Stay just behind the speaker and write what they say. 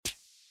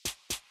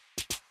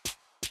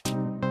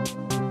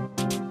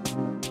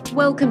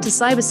Welcome to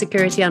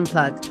Cybersecurity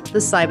Unplugged, the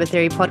cyber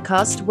theory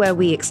podcast where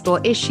we explore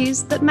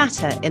issues that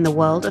matter in the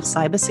world of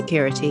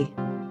cybersecurity.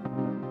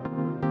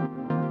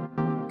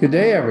 Good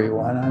day,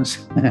 everyone.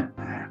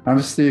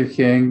 I'm Steve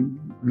King,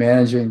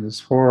 managing this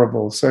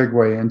horrible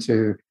segue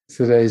into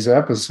today's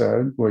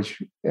episode,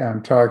 which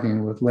I'm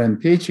talking with Lynn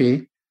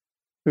Peachy,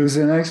 who's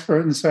an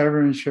expert in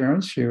cyber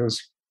insurance. She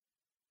was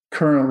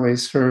currently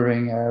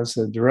serving as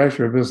the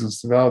Director of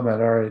Business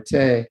Development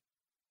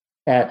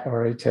at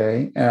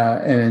Arete,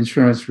 an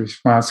insurance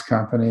response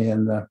company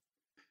in the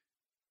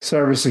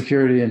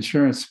cybersecurity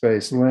insurance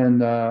space.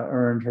 Lynn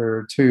earned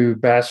her 2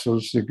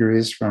 bachelor's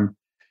degrees from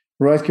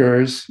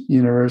Rutgers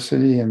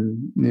University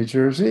in New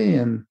Jersey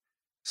in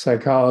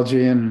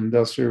psychology and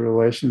industrial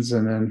relations,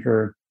 and then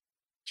her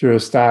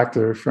Juris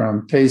Doctor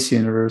from Pace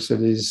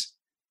University's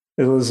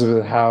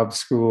Elizabeth Haub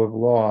School of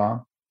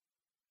Law,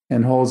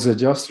 and holds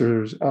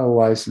adjuster's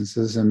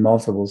licenses in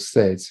multiple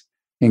states,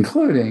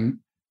 including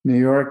New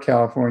York,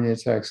 California,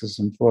 Texas,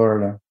 and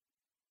Florida.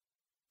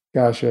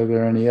 Gosh, are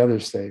there any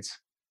other states?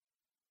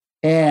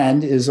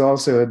 And is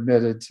also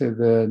admitted to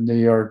the New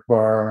York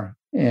Bar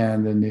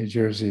and the New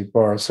Jersey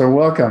Bar. So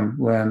welcome,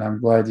 Lynn.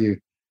 I'm glad you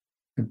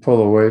could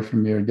pull away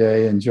from your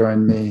day and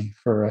join me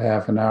for a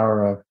half an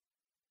hour of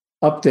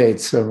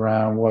updates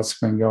around what's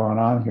been going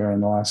on here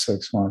in the last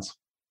 6 months.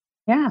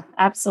 Yeah,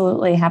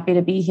 absolutely. Happy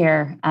to be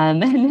here.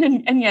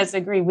 And yes,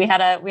 agree. We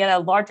had a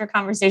larger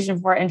conversation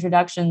for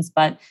introductions,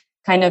 but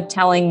kind of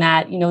telling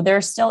that,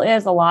 there still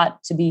is a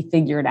lot to be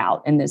figured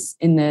out in the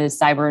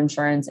cyber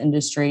insurance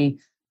industry.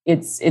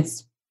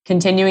 It's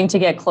continuing to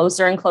get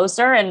closer and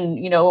closer.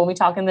 And, when we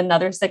talk in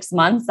another 6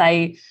 months,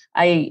 I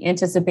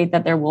anticipate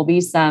that there will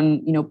be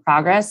some,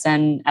 progress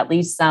and at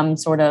least some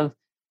sort of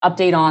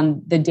update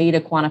on the data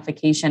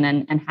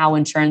quantification and how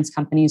insurance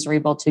companies are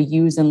able to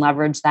use and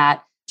leverage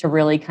that to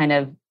really kind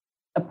of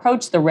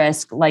approach the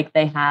risk like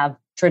they have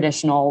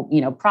traditional,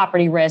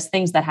 property risk,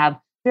 things that have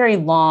very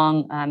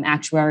long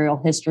actuarial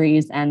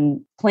histories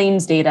and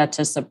claims data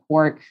to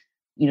support,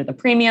 the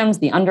premiums,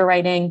 the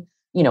underwriting.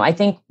 I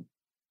think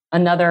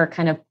another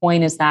kind of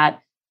point is that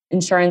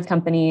insurance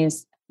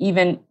companies,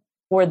 even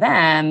for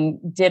them,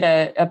 did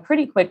a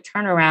pretty quick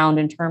turnaround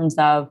in terms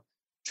of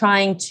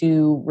trying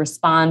to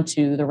respond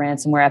to the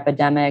ransomware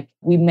epidemic.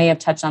 We may have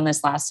touched on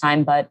this last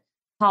time, but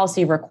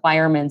policy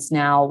requirements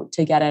now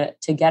to get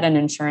an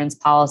insurance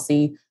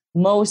policy,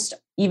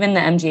 even the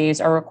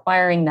MGAs are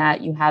requiring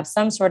that you have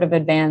some sort of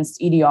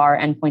advanced EDR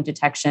endpoint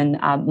detection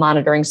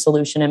monitoring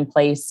solution in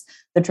place.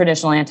 The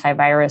traditional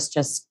antivirus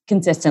just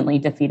consistently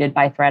defeated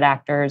by threat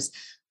actors.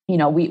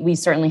 We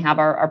certainly have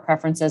our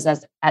preferences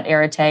at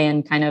Arete,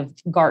 and kind of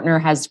Gartner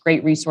has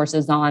great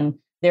resources on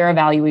their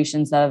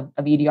evaluations of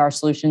EDR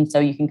solutions. So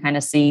you can kind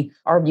of see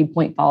our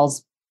viewpoint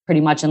falls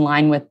pretty much in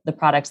line with the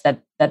products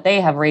that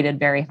they have rated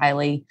very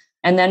highly.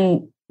 And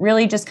then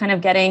really just kind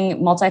of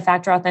getting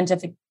multi-factor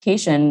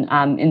authentication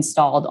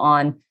installed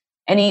on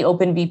any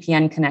open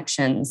VPN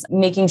connections,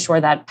 making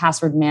sure that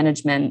password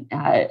management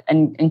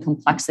and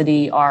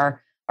complexity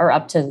are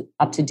up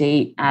to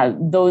date.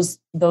 Those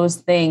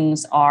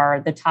things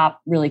are the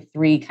top really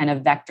 3 kind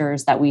of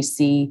vectors that we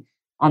see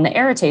on the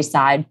Arete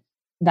side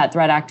that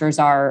threat actors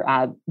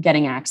are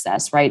getting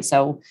access, right?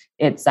 So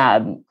it's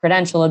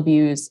credential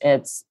abuse,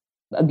 it's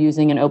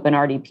abusing an open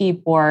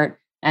RDP port,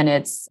 and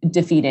it's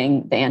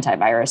defeating the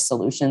antivirus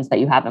solutions that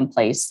you have in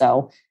place.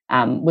 So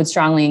would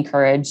strongly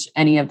encourage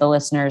any of the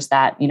listeners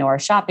that are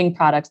shopping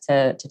products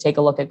to take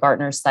a look at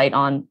Gartner's site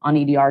on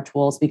EDR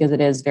tools, because it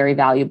is very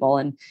valuable,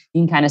 and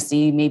you can kind of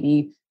see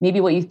maybe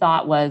what you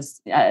thought was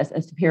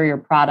a superior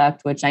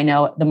product, which I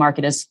know the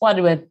market is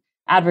flooded with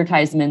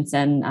advertisements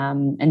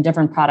and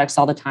different products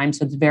all the time.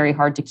 So it's very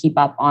hard to keep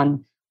up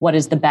on what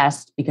is the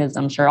best, because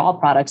I'm sure all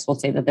products will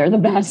say that they're the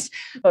best,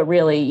 but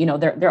really,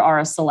 there are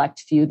a select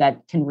few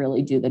that can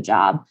really do the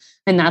job.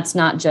 And that's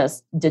not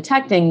just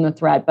detecting the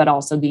threat, but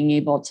also being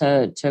able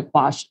to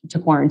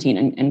quarantine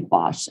and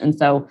quash. And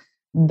so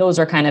those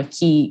are kind of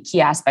key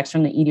aspects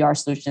from the EDR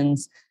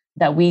solutions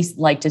that we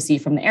like to see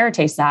from the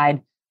Arete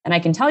side. And I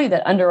can tell you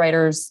that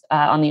underwriters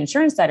on the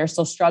insurance side are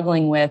still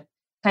struggling with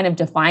kind of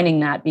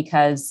defining that,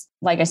 because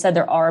like I said,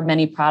 there are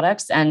many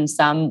products and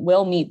some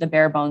will meet the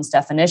bare bones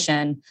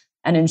definition,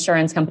 and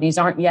insurance companies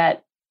aren't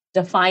yet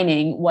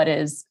defining what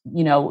is,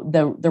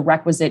 the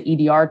requisite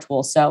EDR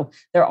tool. So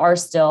there are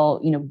still,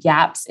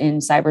 gaps in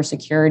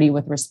cybersecurity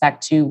with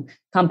respect to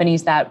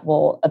companies that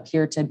will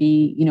appear to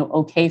be,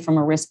 okay from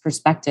a risk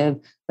perspective.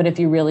 But if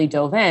you really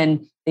dove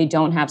in, they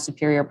don't have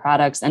superior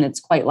products, and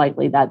it's quite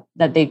likely that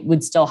they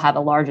would still have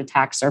a large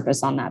attack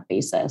surface on that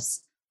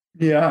basis.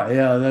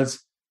 Yeah,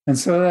 that's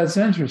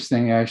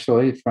interesting,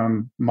 actually,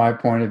 from my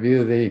point of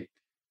view.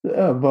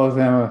 Both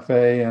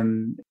MFA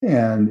and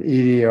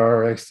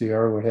EDR,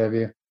 XDR, what have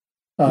you,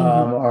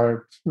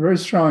 are very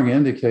strong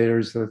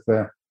indicators that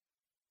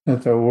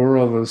the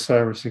world of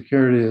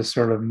cybersecurity is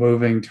sort of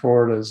moving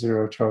toward a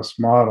zero trust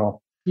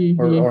model,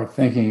 or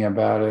thinking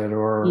about it,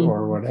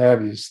 or what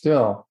have you.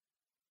 Still,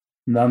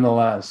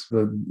 nonetheless,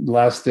 the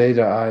last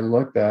data I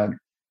looked at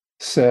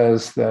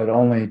says that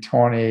only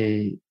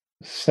 20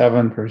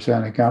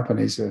 7% of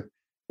companies have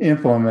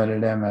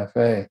implemented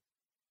MFA,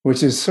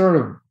 which is sort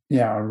of,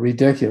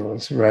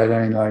 ridiculous, right?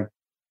 I mean, like,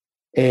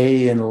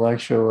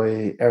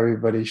 intellectually,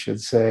 everybody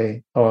should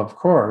say, oh, of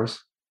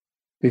course,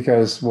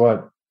 because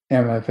what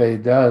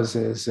MFA does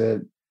is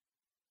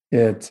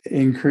it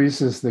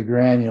increases the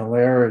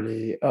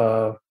granularity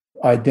of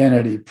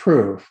identity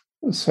proof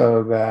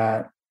so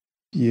that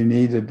you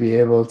need to be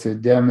able to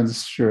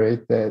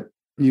demonstrate that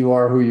you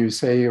are who you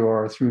say you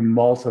are through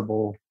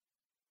multiple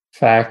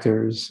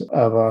factors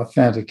of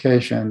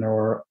authentication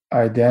or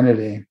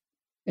identity.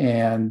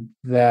 And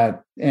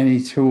that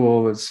any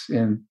tool that's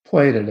in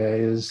play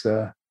today is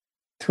a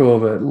tool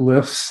that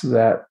lifts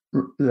that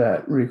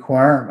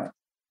requirement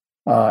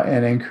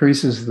and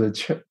increases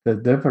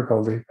the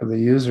difficulty for the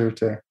user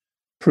to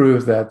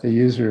prove that the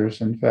user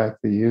is in fact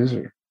the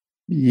user.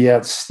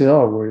 Yet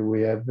still,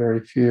 we have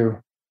very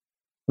few.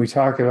 We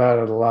talk about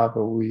it a lot,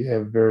 but we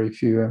have very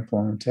few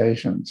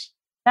implementations.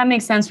 That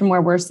makes sense from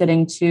where we're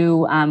sitting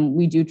too.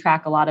 We do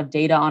track a lot of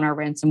data on our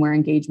ransomware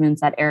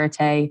engagements at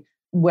Arete,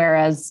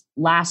 whereas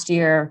last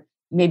year,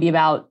 maybe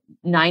about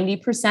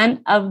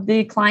 90% of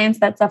the clients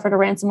that suffered a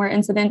ransomware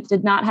incident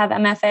did not have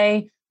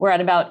MFA. We're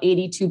at about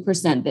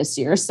 82% this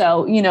year.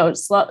 So,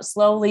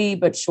 slowly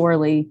but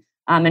surely,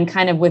 and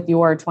kind of with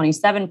your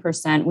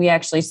 27%, we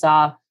actually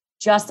saw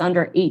just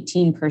under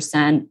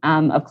 18%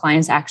 of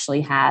clients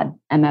actually had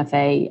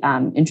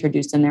MFA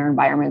introduced in their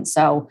environment.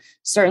 So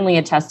certainly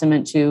a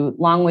testament to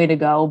long way to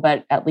go,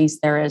 but at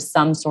least there is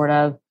some sort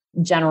of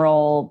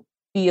general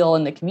feel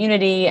in the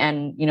community,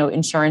 and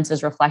insurance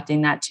is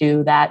reflecting that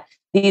too, that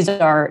these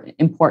are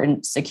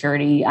important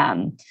security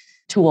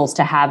tools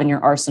to have in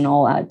your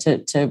arsenal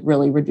to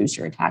really reduce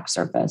your attack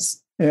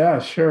surface. Yeah,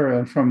 sure.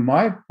 And from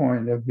my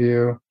point of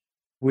view,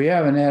 we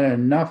haven't had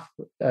enough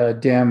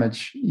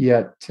damage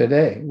yet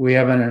today. We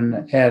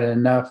haven't had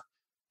enough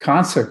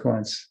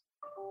consequence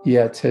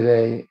yet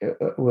today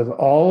with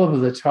all of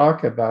the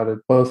talk about it,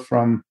 both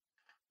from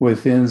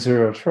within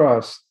Zero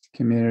Trust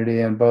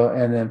community and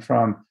then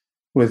from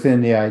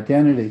within the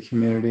identity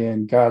community.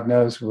 And God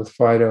knows with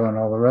FIDO and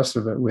all the rest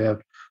of it, we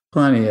have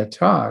plenty of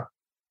talk.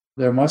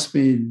 There must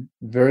be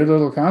very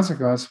little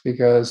consequence,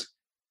 because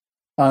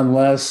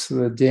unless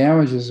the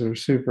damages are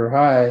super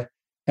high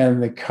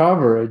and the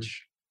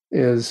coverage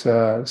is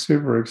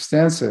super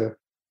extensive,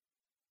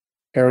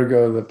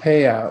 ergo the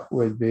payout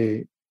would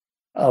be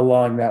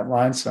along that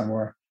line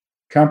somewhere.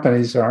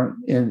 Companies are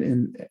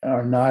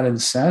not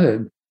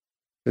incented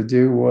to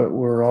do what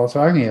we're all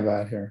talking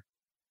about here.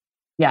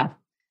 Yeah,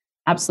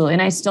 absolutely.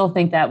 And I still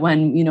think that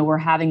when we're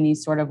having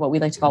these sort of what we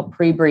like to call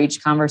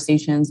pre-breach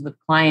conversations with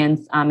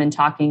clients and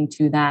talking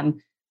to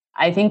them,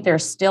 I think there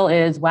still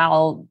is,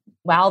 while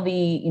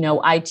the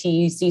IT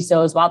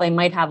CISOs, while they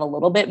might have a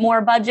little bit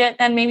more budget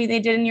than maybe they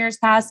did in years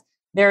past,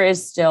 there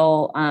is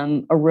still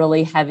a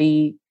really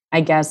heavy,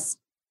 I guess,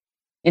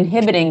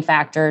 inhibiting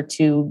factor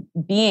to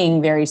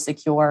being very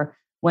secure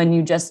when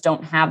you just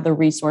don't have the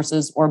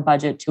resources or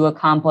budget to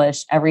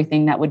accomplish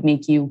everything that would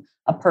make you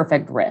a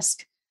perfect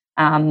risk.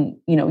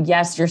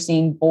 Yes, you're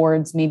seeing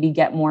boards maybe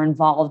get more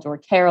involved or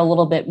care a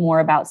little bit more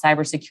about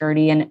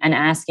cybersecurity and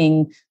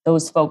asking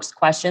those folks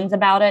questions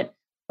about it,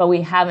 but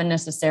we haven't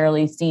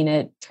necessarily seen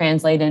it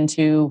translate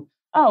into,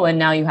 oh, and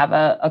now you have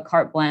a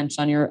carte blanche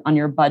on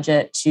your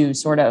budget to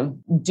sort of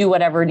do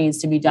whatever needs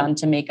to be done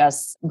to make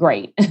us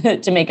great,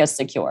 to make us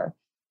secure.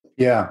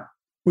 Yeah.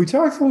 We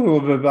talked a little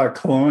bit about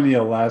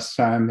Colonial last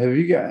time. Have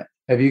you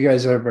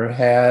guys ever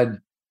had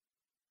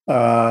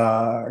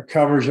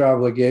coverage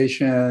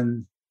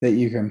obligation that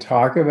you can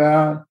talk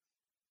about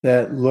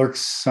that looks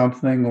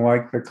something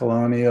like the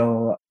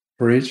Colonial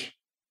breach?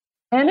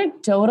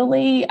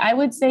 Anecdotally, I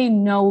would say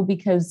no,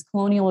 because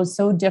Colonial was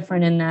so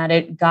different in that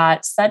it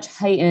got such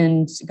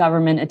heightened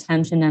government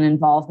attention and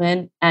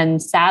involvement.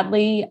 And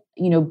sadly,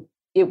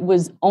 it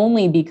was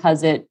only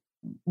because it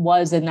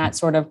was in that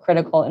sort of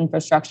critical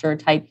infrastructure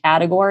type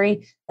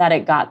category that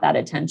it got that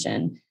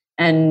attention.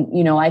 And,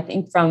 I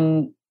think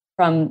from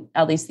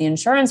at least the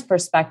insurance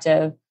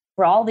perspective,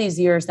 for all these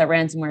years that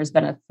ransomware has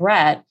been a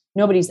threat,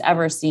 nobody's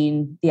ever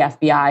seen the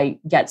FBI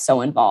get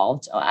so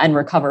involved and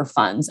recover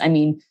funds. I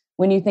mean,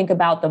 when you think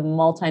about the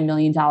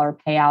multi-million-dollar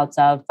payouts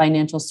of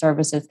financial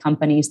services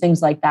companies,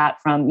 things like that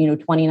from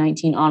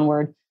 2019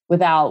 onward,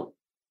 without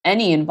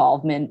any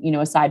involvement,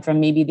 aside from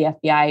maybe the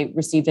FBI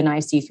received an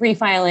IC3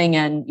 filing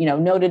and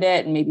noted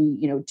it, and maybe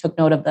took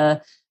note of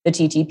the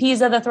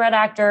TTPs of the threat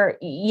actor,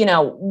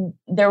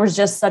 there was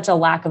just such a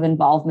lack of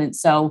involvement.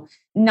 So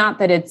not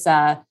that it's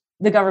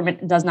the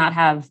government does not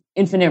have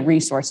infinite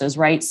resources,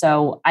 right?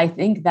 So I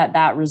think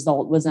that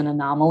result was an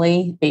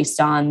anomaly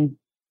based on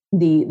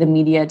the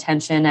media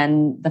attention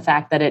and the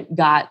fact that it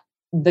got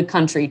the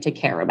country to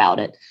care about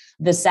it.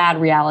 The sad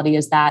reality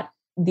is that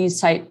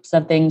these types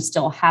of things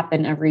still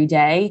happen every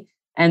day.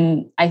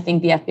 And I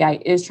think the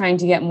FBI is trying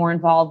to get more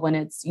involved when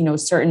it's,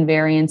 certain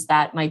variants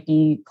that might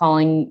be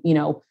calling,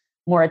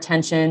 more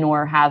attention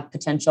or have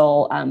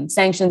potential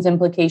sanctions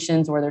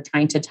implications, or they're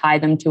trying to tie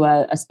them to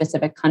a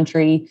specific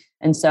country.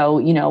 And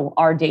so,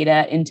 our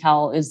data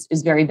intel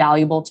is very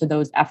valuable to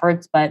those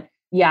efforts. But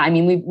yeah, I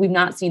mean, we've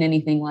not seen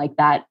anything like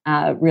that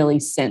really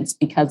since,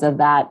 because of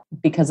that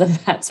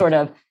sort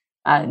of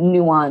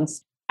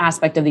nuanced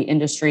aspect of the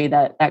industry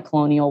that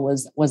Colonial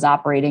was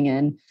operating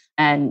in.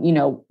 And,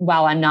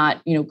 while I'm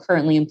not,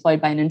 currently employed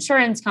by an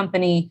insurance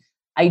company,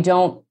 I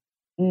don't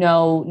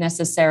know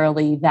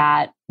necessarily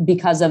that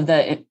because of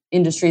the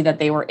industry that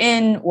they were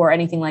in or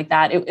anything like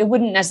that, it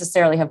wouldn't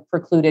necessarily have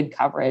precluded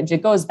coverage.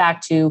 It goes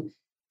back to,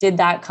 did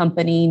that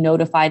company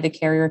notify the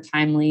carrier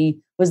timely?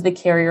 Was the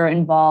carrier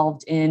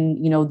involved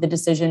in, the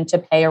decision to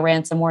pay a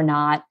ransom or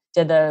not?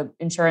 Did the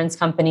insurance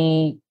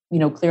company,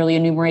 clearly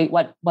enumerate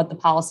what the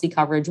policy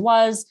coverage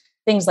was?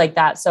 Things like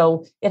that.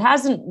 So it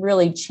hasn't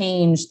really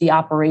changed the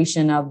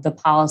operation of the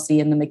policy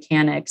and the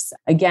mechanics.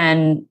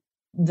 Again,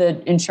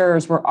 the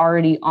insurers were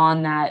already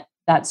on that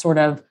sort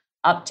of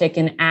uptick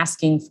in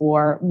asking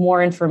for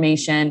more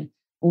information,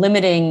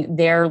 limiting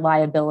their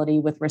liability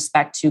with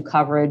respect to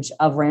coverage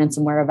of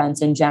ransomware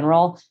events in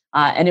general.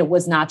 And it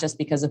was not just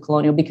because of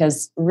Colonial,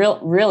 because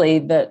really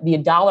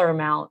the dollar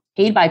amount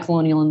paid by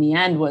Colonial in the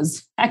end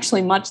was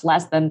actually much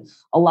less than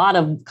a lot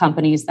of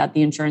companies that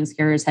the insurance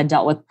carriers had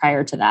dealt with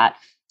prior to that.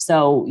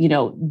 So,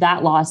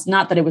 that loss,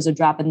 not that it was a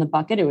drop in the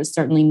bucket, it was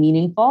certainly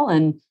meaningful,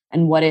 and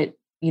what it,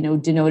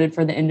 denoted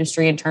for the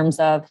industry in terms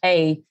of,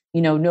 hey,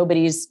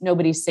 nobody's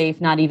safe,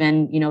 not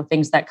even,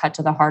 things that cut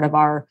to the heart of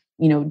our,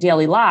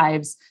 daily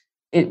lives.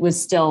 It was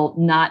still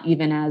not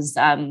even as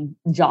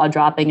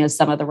jaw-dropping as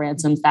some of the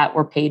ransoms that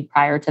were paid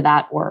prior to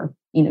that, or,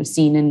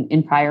 seen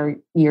in prior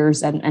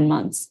years and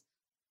months.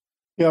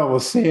 Yeah, well,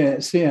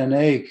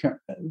 CNA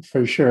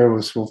for sure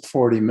was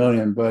 40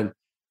 million, but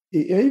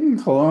even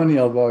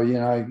Colonial, though,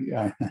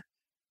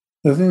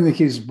 the thing that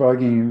keeps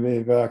bugging me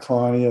about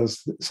Colonial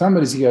is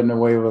somebody's getting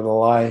away with a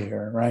lie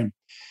here, right?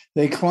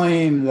 They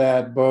claim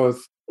that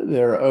both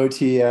their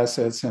OT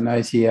assets and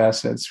IT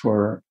assets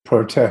were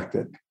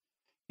protected,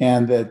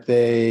 and that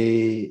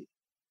they,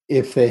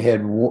 if they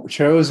had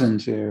chosen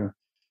to,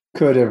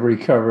 could have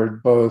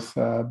recovered both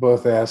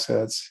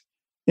assets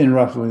in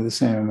roughly the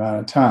same amount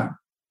of time.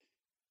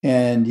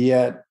 And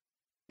yet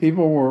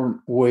people were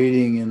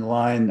waiting in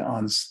line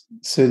on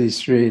city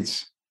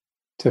streets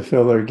to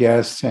fill their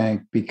gas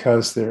tank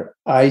because their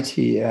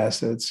IT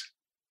assets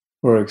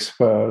were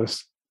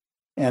exposed.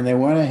 And they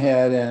went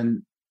ahead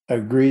and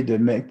agreed to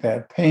make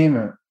that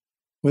payment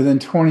within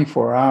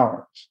 24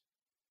 hours.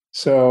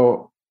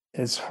 So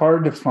it's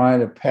hard to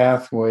find a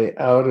pathway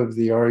out of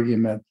the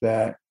argument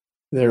that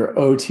their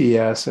OT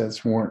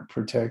assets weren't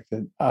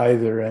protected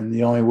either. And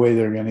the only way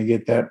they're going to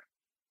get that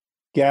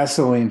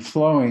gasoline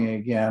flowing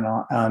again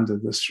onto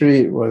the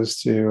street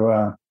was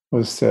to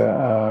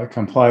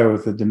comply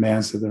with the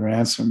demands of the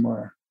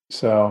ransomware.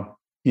 So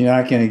you're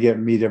not going to get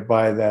me to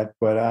buy that,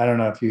 but I don't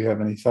know if you have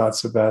any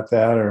thoughts about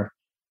that, or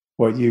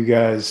what you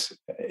guys,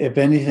 if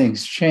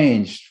anything's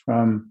changed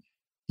from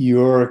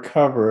your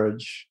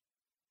coverage,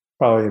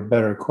 probably a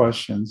better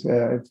question.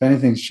 If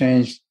anything's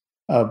changed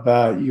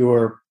about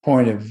your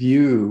point of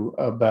view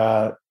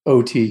about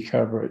OT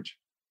coverage.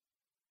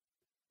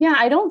 Yeah,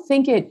 I don't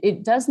think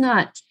it does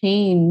not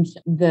change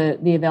the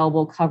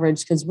available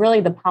coverage, because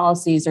really the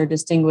policies are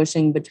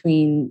distinguishing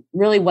between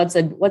really what's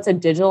a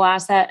digital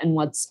asset and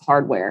what's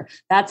hardware.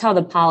 That's how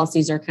the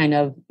policies are kind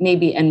of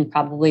maybe and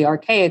probably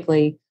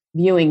archaically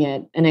viewing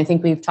it. And I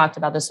think we've talked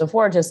about this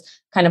before, just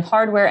kind of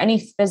hardware, any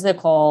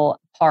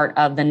physical part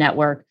of the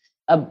network,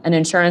 an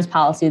insurance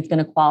policy is going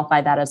to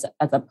qualify that as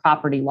a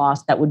property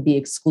loss that would be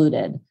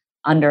excluded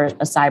under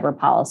a cyber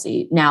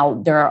policy.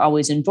 Now, there are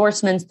always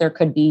endorsements. There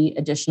could be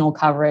additional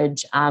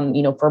coverage,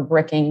 for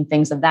bricking,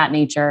 things of that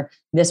nature.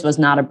 This was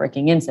not a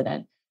bricking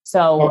incident.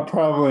 So well,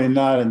 probably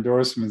not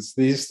endorsements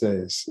these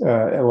days,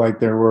 like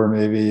there were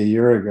maybe a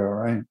year ago,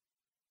 right?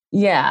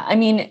 Yeah. I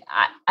mean,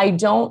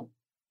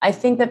 I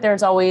think that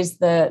there's always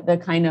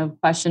the kind of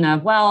question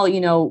of, well,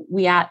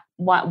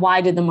 why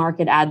did the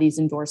market add these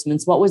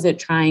endorsements? What was it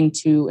trying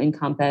to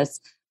encompass?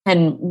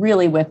 And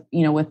really with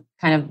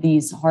kind of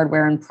these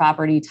hardware and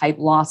property type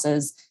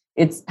losses,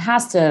 it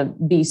has to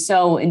be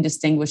so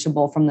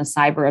indistinguishable from the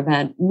cyber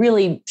event,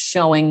 really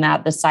showing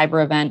that the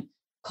cyber event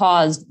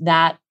caused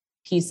that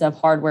piece of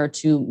hardware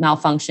to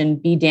malfunction,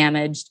 be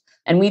damaged.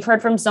 And we've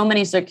heard from so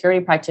many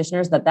security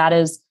practitioners that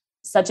is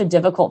such a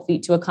difficult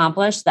feat to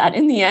accomplish that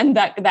in the end,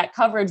 that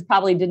coverage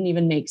probably didn't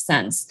even make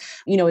sense.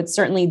 It's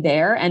certainly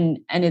there and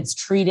it's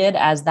treated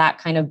as that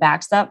kind of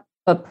backstop,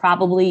 but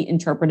probably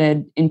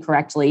interpreted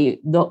incorrectly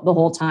the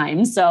whole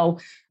time. So,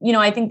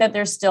 I think that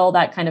there's still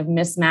that kind of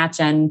mismatch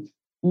and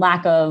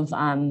lack of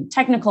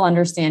technical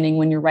understanding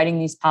when you're writing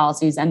these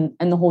policies and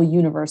the whole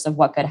universe of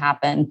what could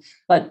happen.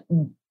 But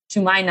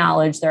to my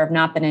knowledge, there have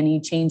not been any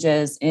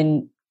changes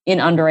in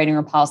underwriting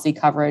or policy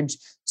coverage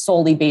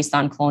solely based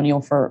on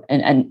Colonial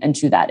and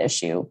to that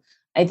issue.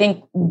 I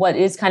think what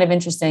is kind of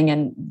interesting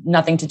and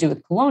nothing to do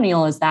with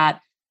Colonial is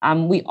that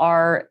we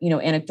are,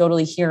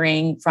 anecdotally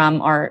hearing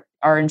from our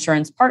our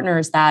insurance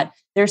partners that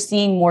they're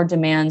seeing more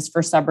demands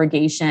for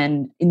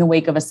subrogation in the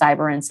wake of a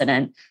cyber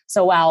incident.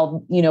 So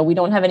while, we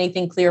don't have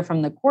anything clear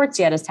from the courts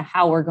yet as to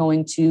how we're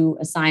going to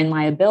assign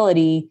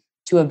liability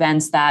to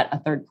events that a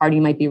third party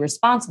might be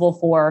responsible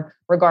for,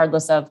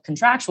 regardless of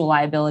contractual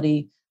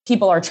liability,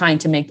 people are trying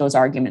to make those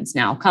arguments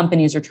now.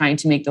 Companies are trying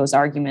to make those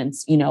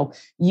arguments.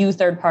 You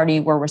third party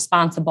were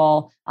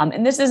responsible.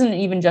 And this isn't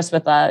even just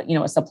with a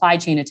supply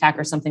chain attack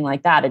or something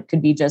like that. It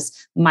could be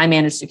just my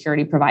managed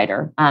security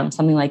provider,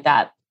 something like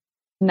that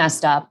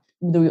messed up.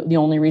 The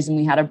only reason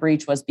we had a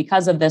breach was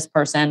because of this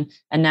person.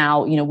 And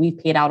now, we've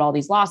paid out all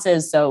these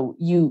losses. So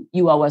you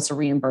owe us a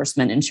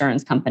reimbursement,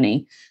 insurance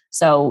company.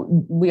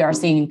 So we are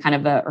seeing kind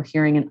of or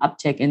hearing an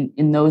uptick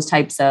in those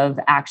types of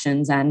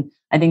actions. And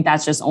I think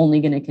that's just only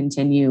going to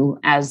continue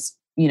as,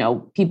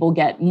 people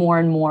get more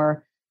and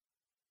more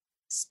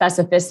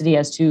specificity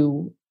as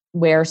to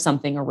where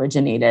something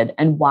originated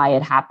and why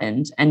it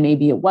happened. And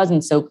maybe it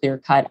wasn't so clear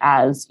cut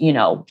as,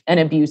 an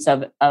abuse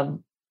of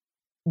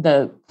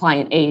the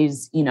client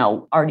A's,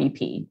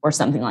 RDP or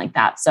something like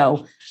that.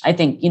 So I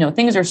think,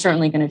 things are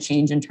certainly going to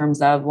change in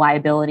terms of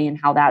liability and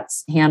how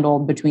that's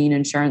handled between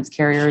insurance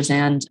carriers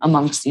and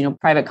amongst,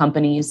 private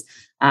companies,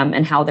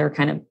 and how they're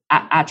kind of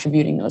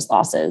attributing those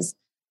losses.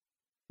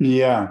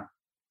 Yeah.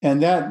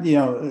 And that,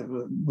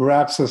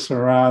 wraps us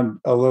around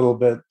a little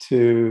bit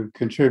to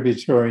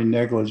contributory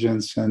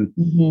negligence and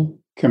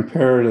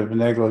comparative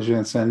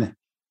negligence. And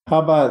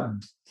how about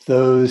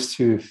those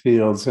two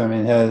fields? I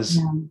mean,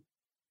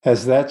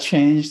 has that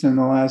changed in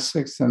the last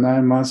 6 to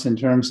 9 months in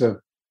terms of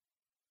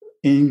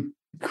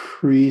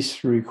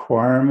increased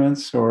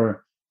requirements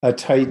or a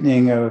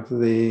tightening of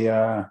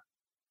the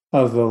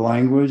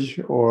language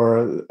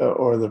or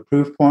the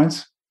proof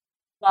points?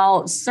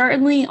 Well,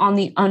 certainly on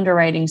the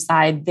underwriting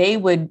side, they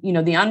would,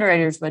 the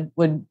underwriters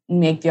would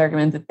make the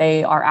argument that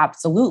they are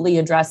absolutely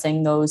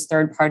addressing those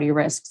third-party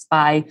risks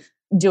by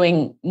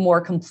doing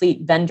more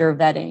complete vendor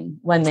vetting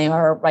when they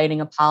are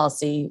writing a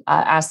policy,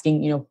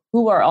 asking,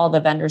 who are all the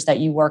vendors that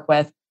you work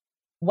with?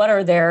 What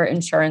are their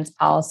insurance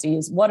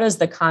policies? What does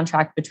the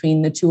contract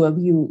between the two of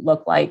you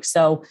look like?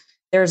 So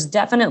there's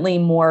definitely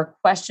more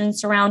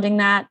questions surrounding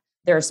that.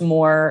 There's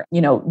more,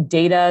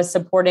 data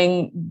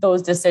supporting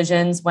those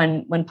decisions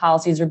when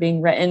policies are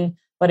being written.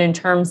 But in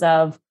terms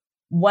of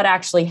what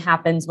actually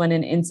happens when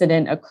an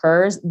incident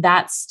occurs,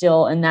 that's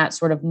still in that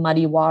sort of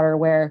muddy water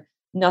where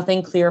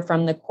nothing clear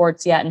from the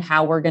courts yet and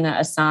how we're going to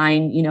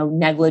assign,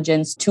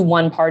 negligence to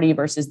one party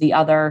versus the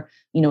other,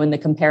 in the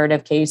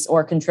comparative case,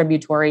 or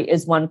contributory.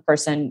 Is one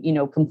person,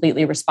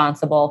 completely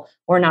responsible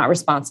or not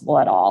responsible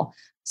at all?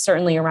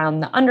 Certainly around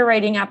the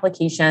underwriting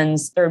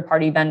applications,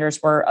 third-party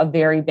vendors were a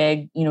very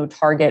big,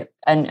 target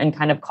and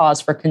kind of cause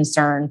for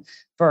concern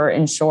for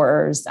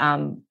insurers.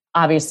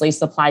 Obviously,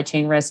 supply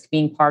chain risk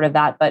being part of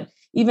that, but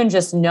even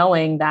just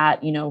knowing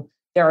that,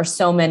 there are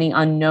so many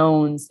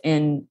unknowns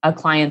in a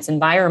client's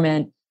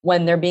environment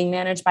when they're being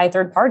managed by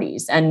third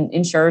parties, and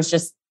insurers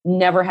just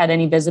never had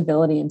any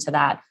visibility into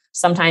that.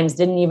 Sometimes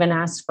didn't even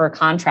ask for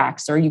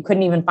contracts, or you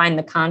couldn't even find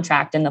the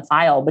contract in the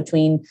file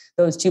between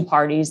those two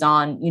parties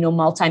on,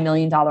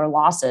 multi-million-dollar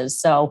losses.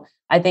 So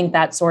I think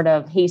that sort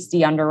of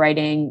hasty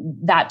underwriting,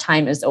 that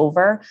time is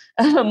over,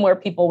 where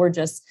people were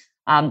just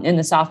in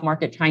the soft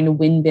market trying to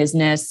win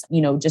business,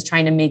 just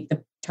trying to make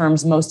the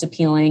terms most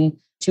appealing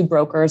to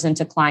brokers and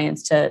to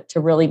clients to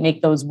really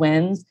make those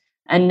wins.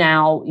 And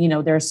now,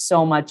 there's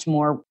so much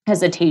more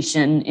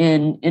hesitation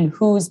in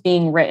who's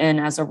being written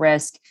as a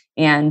risk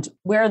and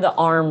where the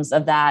arms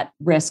of that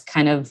risk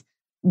kind of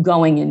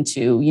going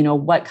into,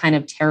 what kind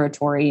of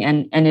territory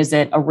and is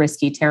it a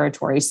risky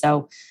territory?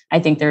 So I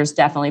think there's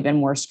definitely been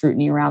more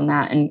scrutiny around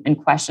that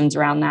and questions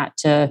around that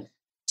to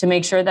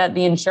make sure that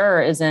the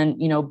insurer isn't,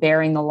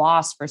 bearing the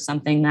loss for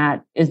something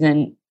that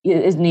isn't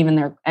even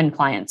their end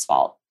client's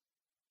fault.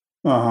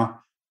 Uh-huh.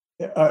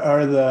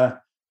 Are the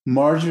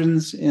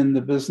margins in the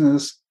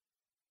business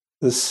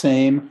the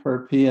same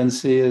for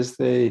P&C as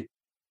they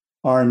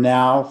are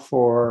now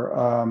for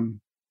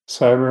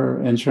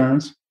cyber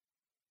insurance?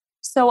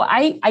 So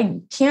I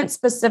can't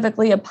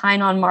specifically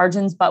opine on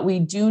margins, but we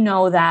do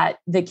know that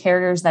the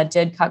carriers that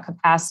did cut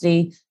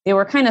capacity, they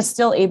were kind of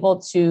still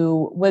able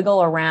to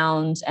wiggle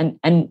around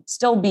and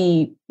still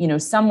be,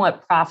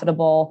 somewhat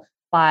profitable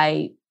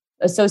by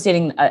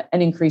associating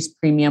an increased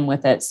premium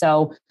with it.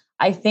 So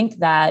I think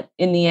that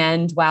in the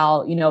end,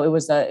 while, it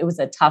was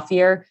a tough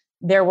year,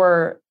 there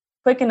were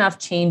quick enough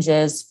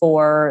changes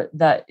for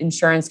the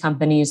insurance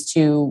companies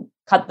to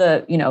cut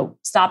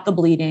stop the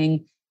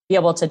bleeding, be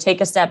able to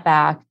take a step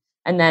back.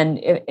 And then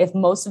if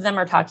most of them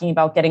are talking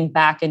about getting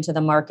back into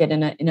the market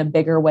in a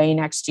bigger way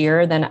next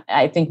year, then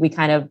I think we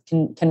kind of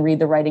can read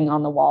the writing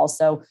on the wall.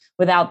 So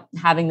without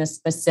having the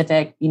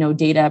specific,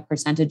 data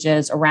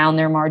percentages around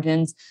their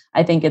margins,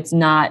 I think it's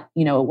not,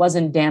 it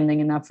wasn't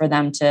damning enough for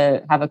them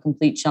to have a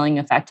complete chilling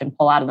effect and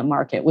pull out of the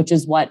market, which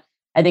is what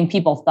I think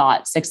people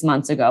thought 6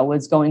 months ago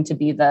was going to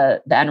be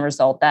the end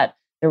result, that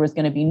there was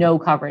going to be no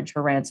coverage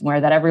for ransomware,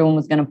 that everyone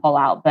was going to pull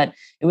out. But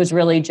it was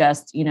really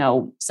just,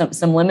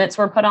 some limits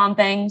were put on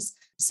things,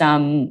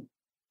 some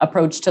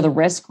approach to the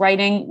risk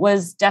writing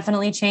was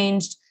definitely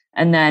changed.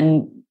 And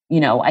then,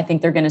 I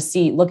think they're going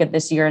to look at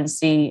this year and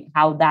see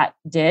how that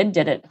did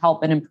it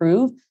help and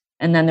improve?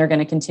 And then they're going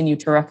to continue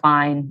to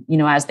refine,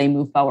 as they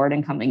move forward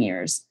in coming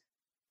years.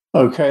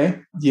 Okay.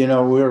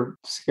 We're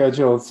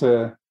scheduled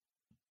to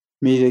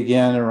meet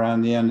again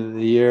around the end of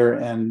the year.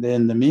 And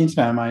in the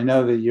meantime, I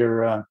know that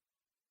you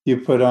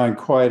put on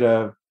quite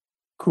a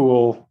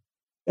cool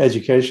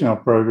educational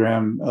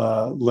program,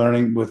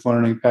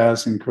 learning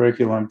paths and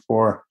curriculum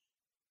for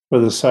the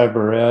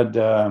cyber ed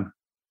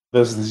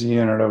business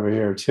unit over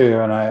here too.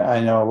 And I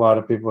know a lot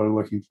of people are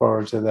looking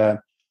forward to that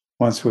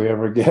once we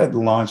ever get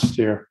launched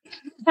here.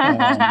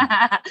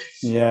 Yeah,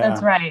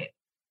 that's right.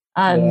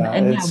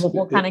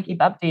 We'll kind of keep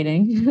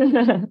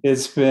updating.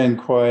 It's been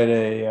quite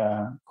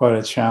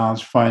a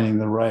challenge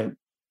finding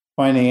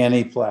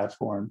any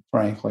platform,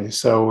 frankly.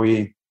 So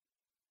we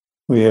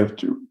have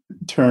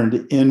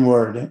turned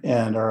inward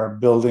and are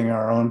building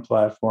our own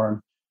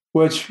platform,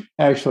 which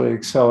actually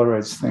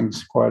accelerates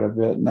things quite a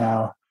bit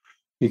now,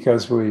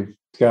 because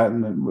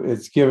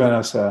it's given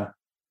us a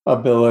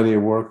ability to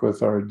work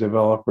with our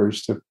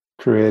developers to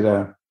create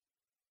a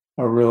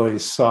really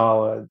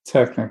solid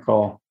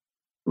technical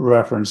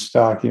reference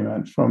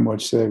document from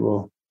which they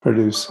will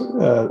produce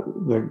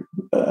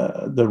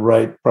the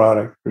right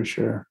product for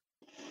sure.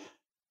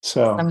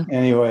 So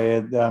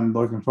anyway, I'm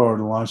looking forward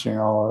to launching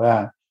all of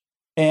that.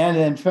 And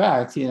in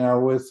fact,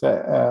 with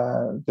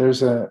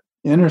there's an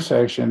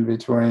intersection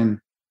between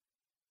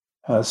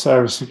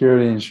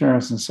cybersecurity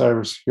insurance and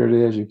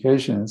cybersecurity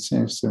education, it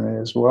seems to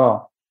me as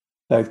well,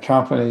 that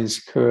companies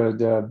could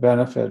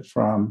benefit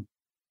from.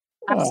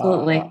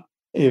 Absolutely.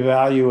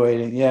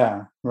 Evaluating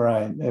the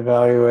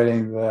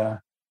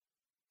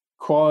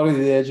quality of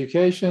the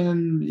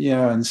education,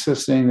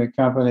 insisting that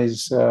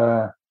companies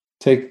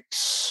take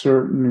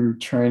certain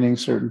training,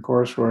 certain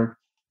coursework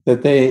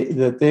that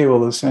they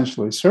will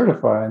essentially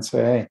certify and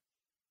say, hey,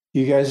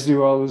 you guys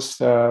do all this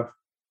stuff.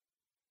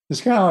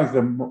 It's kind of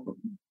like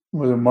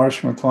with the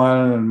Marsh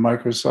McLennan and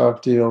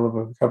Microsoft deal of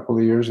a couple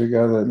of years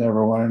ago that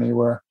never went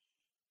anywhere,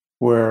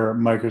 where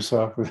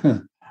Microsoft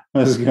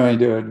was going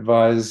to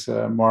advise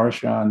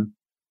Marsh on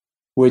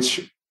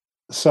which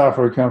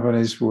software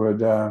companies were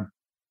the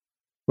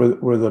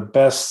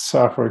best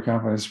software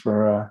companies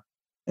for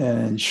an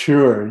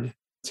insured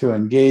to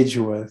engage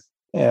with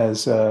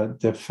as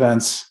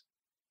defense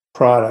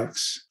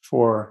products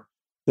for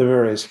the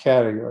various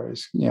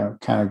categories,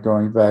 kind of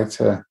going back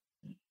to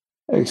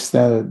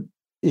extended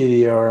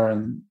EDR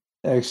and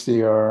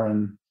XDR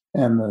and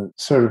the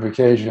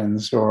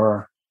certifications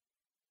or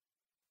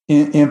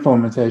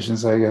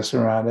implementations, I guess,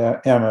 around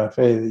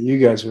MFA that you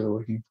guys are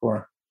looking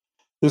for.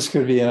 This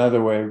could be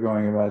another way of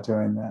going about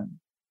doing that.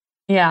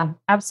 Yeah,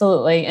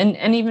 absolutely.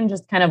 And even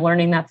just kind of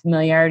learning that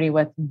familiarity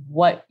with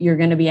what you're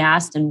going to be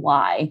asked and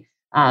why,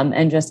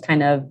 and just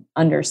kind of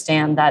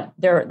understand that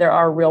there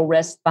are real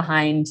risks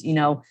behind,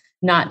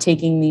 not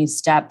taking these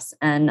steps.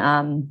 And,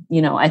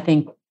 I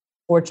think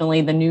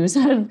fortunately the news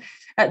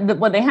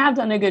what they have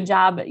done a good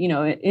job,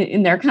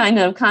 in their kind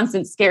of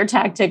constant scare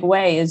tactic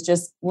way is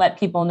just let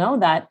people know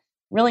that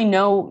really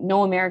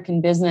no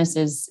American business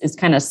is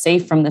kind of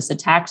safe from this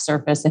attack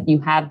surface. If you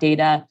have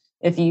data,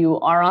 if you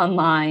are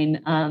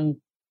online,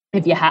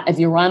 if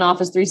you run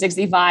Office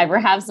 365 or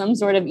have some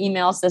sort of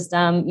email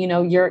system,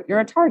 you're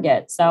a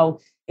target. So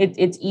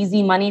it's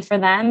easy money for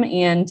them,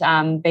 and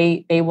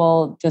they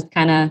will just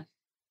kind of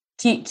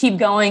keep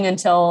going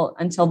until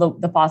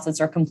the faucets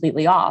are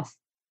completely off.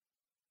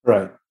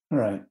 Right.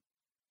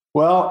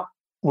 Well,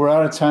 we're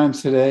out of time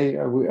today.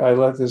 I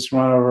let this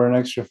run over an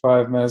extra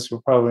 5 minutes.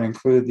 We'll probably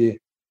include the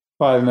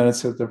 5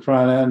 minutes at the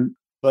front end.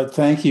 But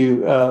thank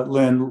you,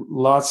 Lynn.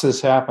 Lots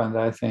has happened,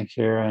 I think,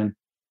 here. And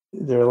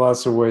there are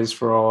lots of ways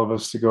for all of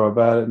us to go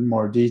about it in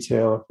more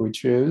detail if we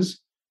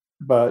choose.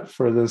 But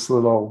for this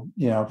little,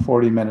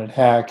 40-minute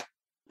hack,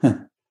 I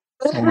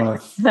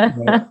want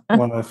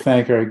to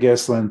thank our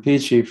guest, Lynn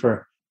Peachy,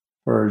 for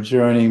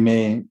joining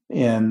me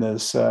in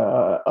this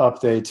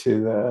update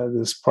to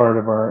this part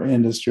of our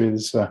industry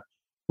that's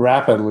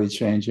rapidly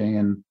changing.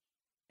 And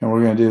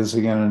we're going to do this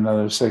again in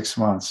another 6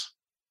 months.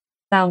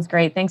 Sounds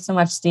great. Thanks so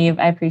much, Steve.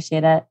 I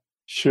appreciate it.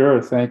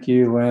 Sure. Thank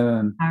you, Lynn.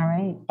 And all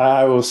right.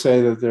 I will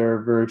say that there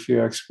are very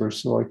few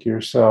experts like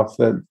yourself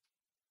that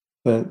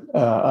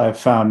I've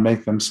found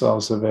make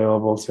themselves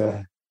available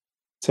to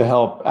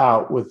help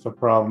out with the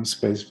problem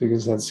space,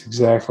 because that's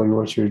exactly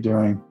what you're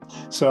doing.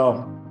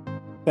 So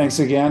thanks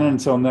again.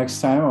 Until next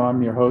time,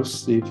 I'm your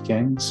host, Steve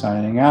King,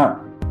 signing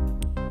out.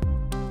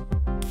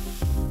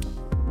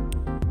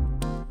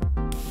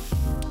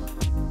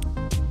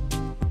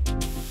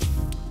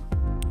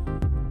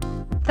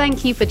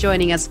 Thank you for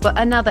joining us for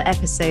another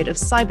episode of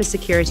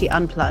Cybersecurity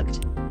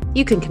Unplugged.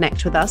 You can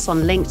connect with us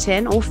on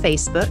LinkedIn or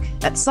Facebook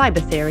at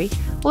Cyber Theory,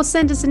 or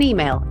send us an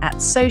email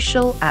at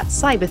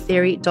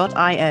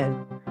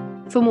social@cybertheory.io.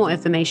 For more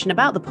information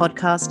about the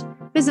podcast,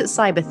 visit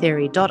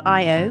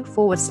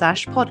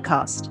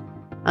cybertheory.io/podcast.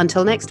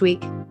 Until next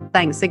week,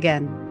 thanks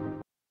again.